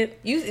some shit.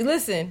 You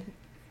listen.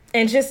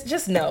 And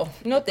just no.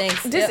 No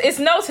thanks. It's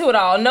no to it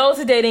all. No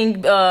to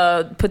dating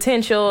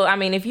potential. I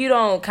mean, if you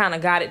don't kind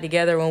of got it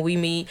together when we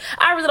meet,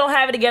 I really don't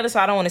have it together, so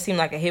I don't want to seem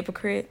like a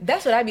hypocrite.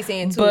 That's what I be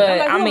saying too. But I'm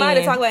like, who am I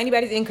to talk about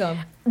anybody's income?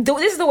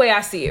 This is the way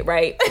I see it,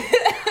 right?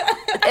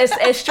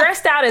 As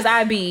stressed out as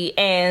I be,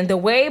 and the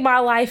way my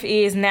life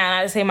is now,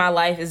 I just say my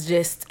life is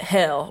just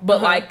hell.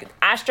 But like,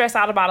 I stress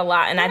out about a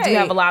lot, and I do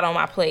have a lot on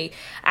my plate.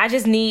 I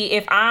just need,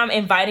 if I'm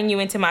inviting you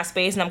into my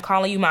space and I'm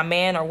calling you my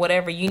man or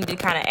whatever, you need to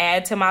kind of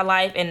add to my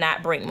life and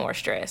not bring more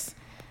stress.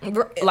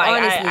 Like,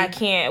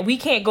 honestly, we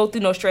can't go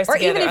through no stress or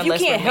together. Or even if you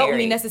can't help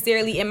married. me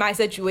necessarily in my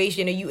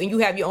situation, and you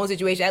have your own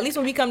situation, at least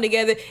when we come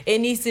together, it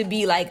needs to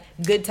be like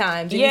good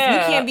times. We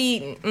can't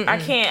be.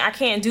 I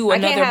can't do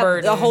another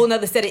burden. A whole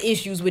nother set of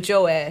issues with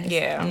your ass.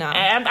 Yeah, no,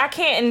 I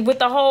can't. And with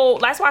the whole,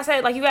 that's why I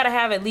said, like, you got to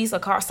have at least a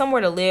car,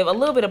 somewhere to live, a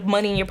little bit of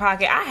money in your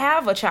pocket. I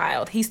have a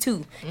child. He's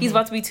 2. He's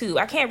about to be 2.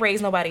 I can't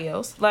raise nobody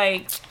else.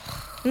 Like,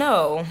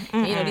 no.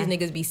 You know, these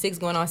niggas be 6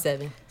 going on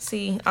 7.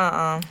 See,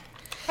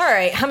 All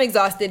right, I'm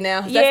exhausted now.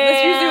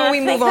 That's usually when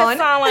we move on.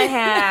 That's all I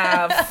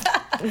have.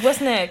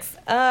 What's next?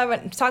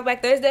 Talk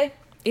Back Thursday.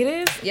 It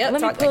is? Yep.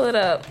 Let me pull it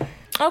up.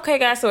 Okay,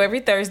 guys, so every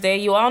Thursday,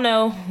 you all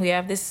know we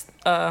have this,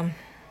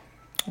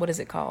 what is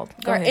it called?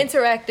 Our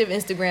interactive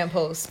Instagram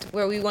post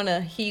where we want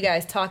to hear you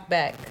guys talk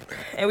back.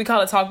 And we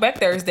call it Talk Back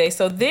Thursday.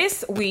 So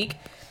this week,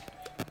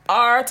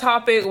 our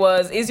topic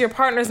was, is your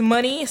partner's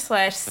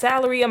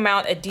money/salary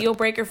amount a deal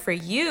breaker for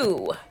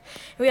you?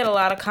 We had a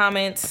lot of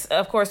comments.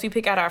 Of course, we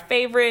pick out our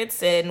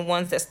favorites and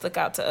ones that stuck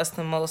out to us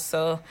the most.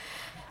 So,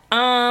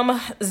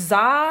 it's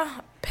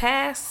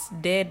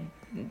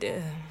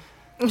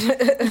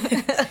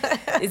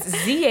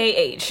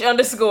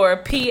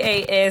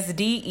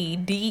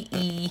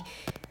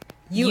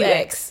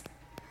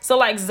So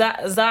like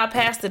Za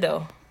pass the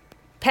dough.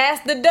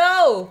 Pass the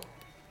dough.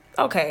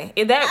 Okay.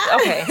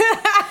 Okay.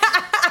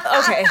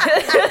 Okay.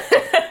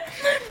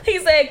 He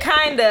said,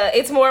 kinda.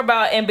 It's more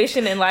about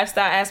ambition and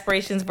lifestyle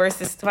aspirations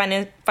versus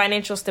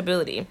financial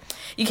stability.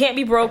 You can't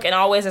be broke and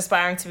always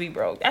aspiring to be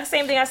broke. That's the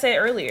same thing I said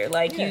earlier.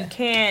 Like, you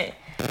can't...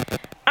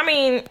 I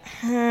mean,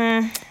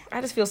 I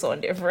just feel so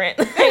indifferent.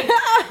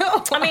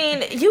 I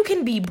mean, you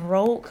can be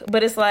broke,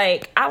 but it's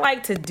like, I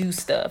like to do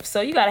stuff.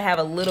 So you got to have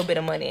a little bit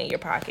of money in your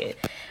pocket.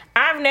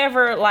 I've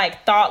never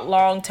thought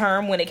long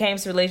term when it came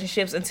to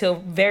relationships until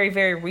very,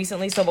 very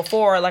recently. So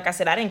before, like I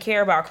said, I didn't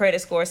care about credit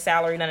score,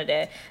 salary, none of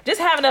that. Just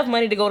have enough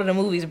money to go to the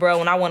movies, bro,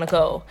 when I want to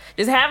go.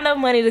 Just have enough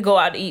money to go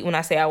out to eat when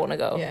I say I want to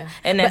go. Yeah.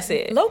 And that's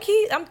it. Low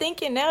key, I'm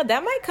thinking now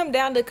that might come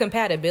down to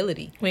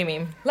compatibility. What do you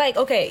mean? Like,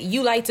 okay,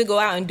 you like to go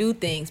out and do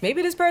things.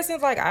 Maybe this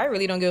person's like, I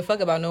really don't give a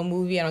fuck about no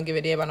movie. I don't give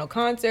a damn about no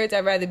concerts.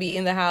 I'd rather be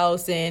in the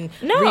house and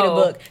read a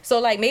book. So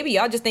like maybe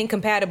y'all just think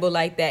compatible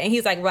like that. And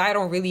he's like, well, I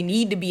don't really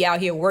need to be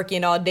out here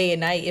working all day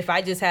and night if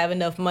I just have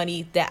enough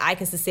money that I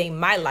can sustain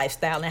my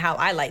lifestyle and how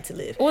I like to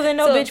live. Well, then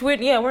bitch,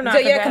 we're not so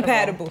you're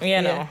compatible.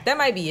 Yeah, no. That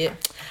might be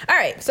it. All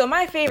right, so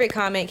my favorite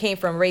comment came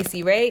from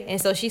Racy Ray,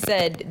 and so she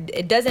said,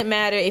 it doesn't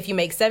matter if you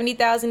make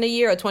 $70,000 a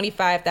year or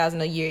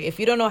 $25,000 a year. If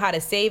you don't know how to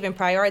save and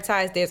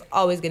prioritize, there's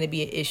always going to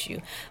be an issue.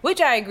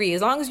 Which I agree.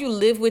 As long as you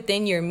live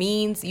within your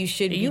means, you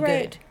should be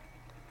good.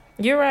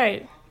 You're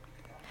right.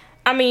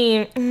 I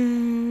mean...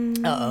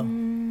 Uh-oh.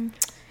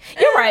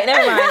 You're right.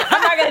 Never mind.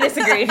 I'm not going to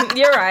disagree.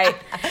 You're right.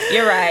 Do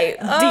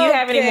you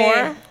have any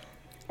more?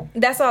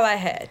 That's all I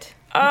had.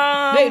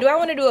 Wait, do I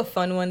want to do a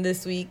fun one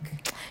this week?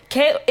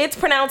 It's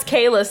pronounced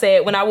Kayla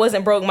said, when I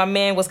wasn't broke, my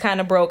man was kind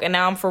of broke, and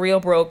now I'm for real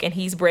broke, and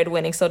he's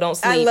breadwinning, so don't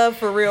sleep. I love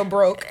for real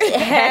broke.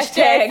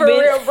 Hashtag for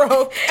real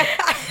broke.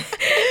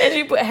 And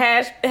she put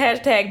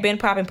hashtag been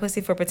popping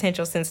pussy for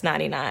potential since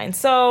 99.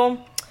 So...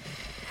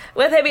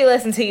 let that be a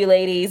lesson to you,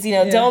 ladies.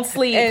 Don't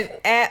sleep.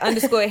 And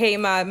 @_hey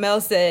my Mel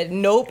said,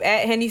 nope.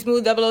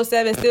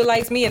 @HennySmooth007 still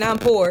likes me and I'm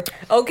poor.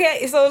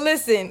 Okay, so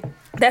listen.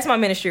 That's my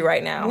ministry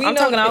right now. I'm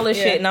talking all this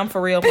shit and I'm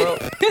for real broke.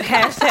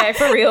 Hashtag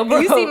for real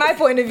broke. You see my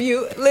point of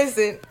view.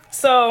 Listen.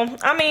 So,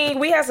 I mean,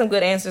 we have some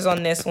good answers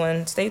on this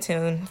one. Stay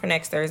tuned for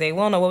next Thursday. We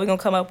don't know what we're going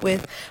to come up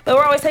with. But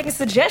we're always taking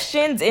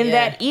suggestions in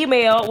that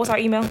email. What's our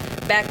email?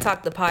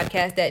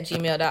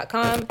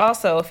 backtalkthepodcast@gmail.com.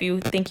 Also, if you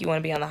think you want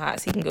to be on the hot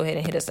seat, you can go ahead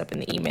and hit us up in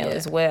the email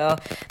as well.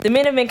 The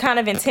men have been kind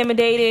of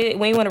intimidated.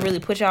 We ain't want to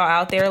really put y'all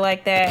out there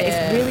like that.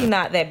 It's really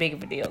not that big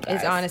of a deal, guys.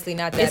 It's honestly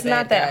not that It's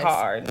not that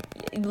hard.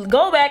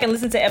 Go back and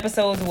listen to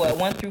episodes,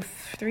 1 through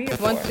 3 or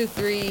 4? 1, 2,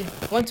 3.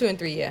 1, 2, and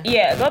 3, yeah.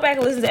 Yeah, go back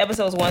and listen to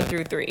episodes 1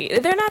 through 3.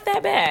 They're not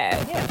that bad.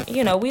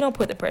 Yeah. We don't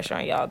put the pressure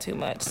on y'all too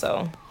much,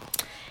 so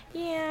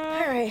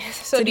yeah. All right.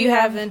 So do you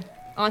have an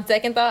on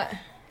second thought?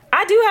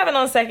 I do have an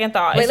on second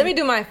thought. Wait, let me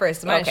do mine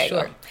first. Mine's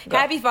short. Go.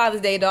 Happy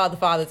Father's Day to all the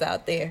fathers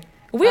out there.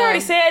 We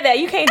already said that.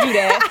 You can't do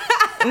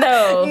that.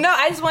 No,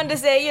 I just wanted to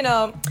say,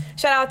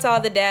 shout out to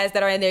all the dads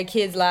that are in their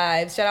kids'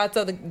 lives. Shout out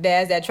to the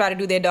dads that try to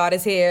do their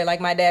daughter's hair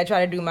like my dad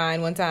tried to do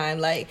mine one time.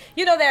 Like,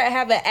 that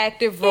have an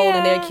active role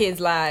in their kids'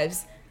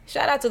 lives.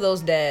 Shout out to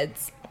those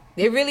dads.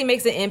 It really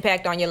makes an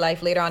impact on your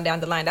life later on down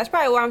the line. That's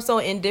probably why I'm so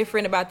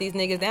indifferent about these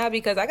niggas now,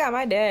 because I got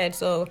my dad,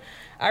 so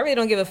I really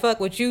don't give a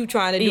fuck what you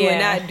trying to do and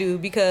not do,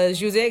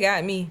 because Jose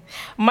got me.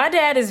 My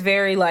dad is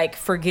very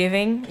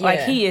forgiving.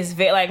 He is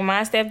very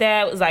my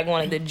stepdad was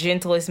one of the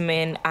gentlest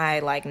men I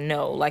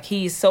know.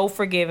 He's so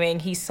forgiving,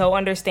 he's so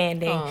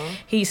understanding,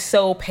 he's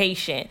so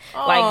patient.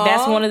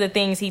 That's one of the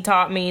things he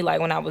taught me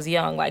when I was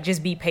young,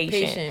 just be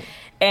patient.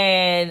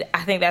 And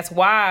I think that's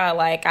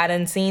why, I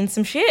done seen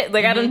some shit.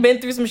 I done been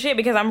through some shit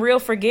because I'm real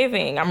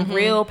forgiving. I'm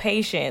real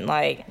patient.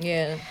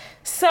 Yeah.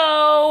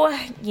 So,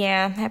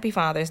 yeah, happy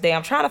Father's Day.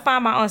 I'm trying to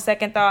find my own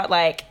second thought.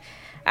 I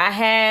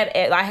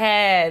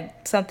had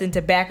something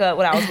to back up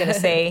what I was going to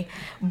say.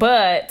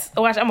 But,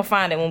 I'm going to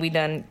find it when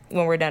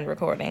we're done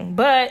recording.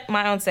 But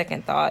my own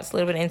second thoughts, a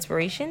little bit of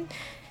inspiration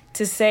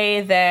to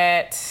say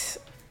that,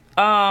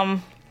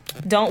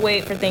 don't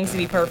wait for things to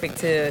be perfect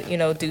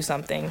to, do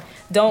something.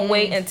 Don't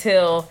wait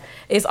until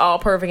it's all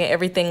perfect and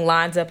everything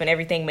lines up and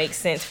everything makes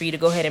sense for you to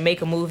go ahead and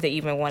make a move that you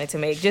even wanted to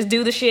make. Just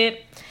do the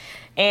shit.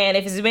 And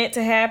if it's meant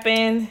to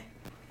happen,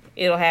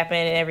 it'll happen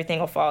and everything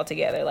will fall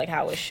together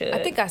how it should.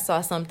 I think I saw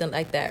something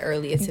like that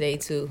earlier today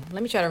too.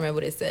 Let me try to remember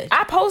what it said.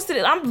 I posted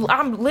it. I'm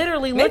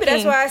literally looking. Maybe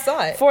that's why I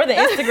saw it. For the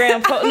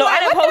Instagram post. No,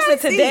 I didn't post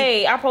it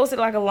today. I posted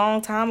it a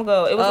long time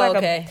ago. It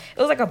was it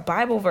was a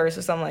Bible verse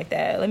or something like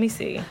that. Let me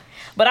see.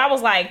 But I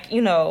was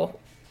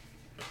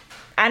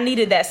I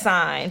needed that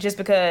sign just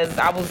because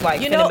I was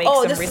gonna make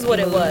some this is what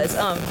it was.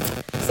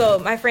 So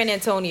my friend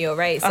Antonio,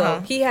 right?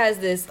 So he has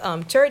this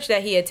church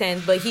that he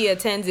attends, but he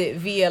attends it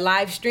via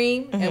live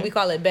stream, and we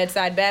call it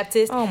Bedside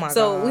Baptist. Oh my God.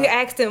 So we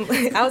asked him,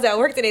 I was at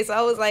work today, so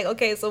I was like,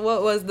 okay, so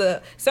what was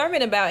the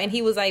sermon about? And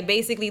he was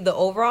basically the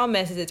overall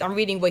message, I'm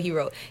reading what he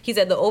wrote. He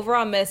said the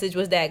overall message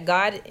was that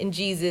God and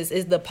Jesus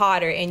is the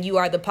potter and you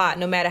are the pot.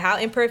 No matter how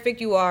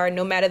imperfect you are,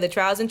 no matter the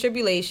trials and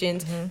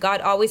tribulations, God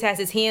always has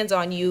his hands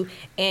on you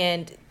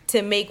and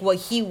to make what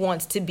he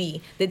wants to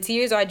be. The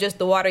tears are just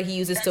the water he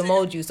uses to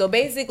mold you. So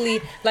basically,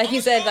 like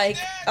you said,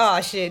 oh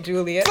shit,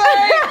 Julia.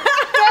 I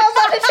was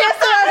about to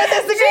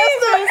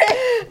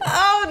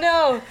Oh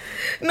no.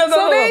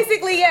 So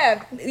basically,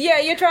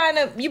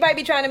 you might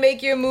be trying to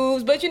make your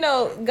moves, but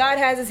God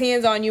has his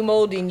hands on you,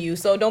 molding you.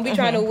 So don't be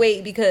trying to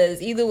wait,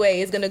 because either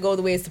way, it's gonna go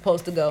the way it's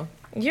supposed to go.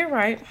 You're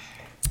right.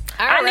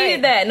 I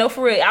needed that. No,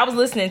 for real. I was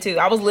listening too.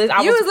 You was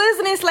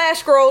listening /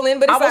 scrolling,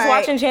 but I was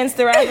watching Chance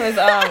the Rapper's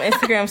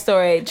Instagram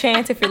story.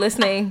 Chance, if you're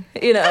listening,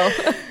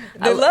 the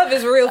love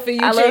is real for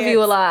you. I love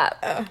you a lot.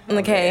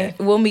 Okay,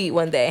 we'll meet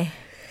one day.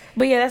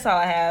 But yeah, that's all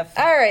I have.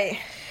 All right.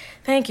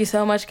 Thank you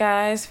so much,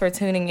 guys, for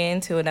tuning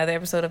in to another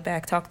episode of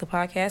Back Talk the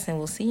Podcast, and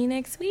we'll see you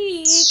next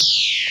week.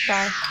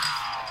 Bye.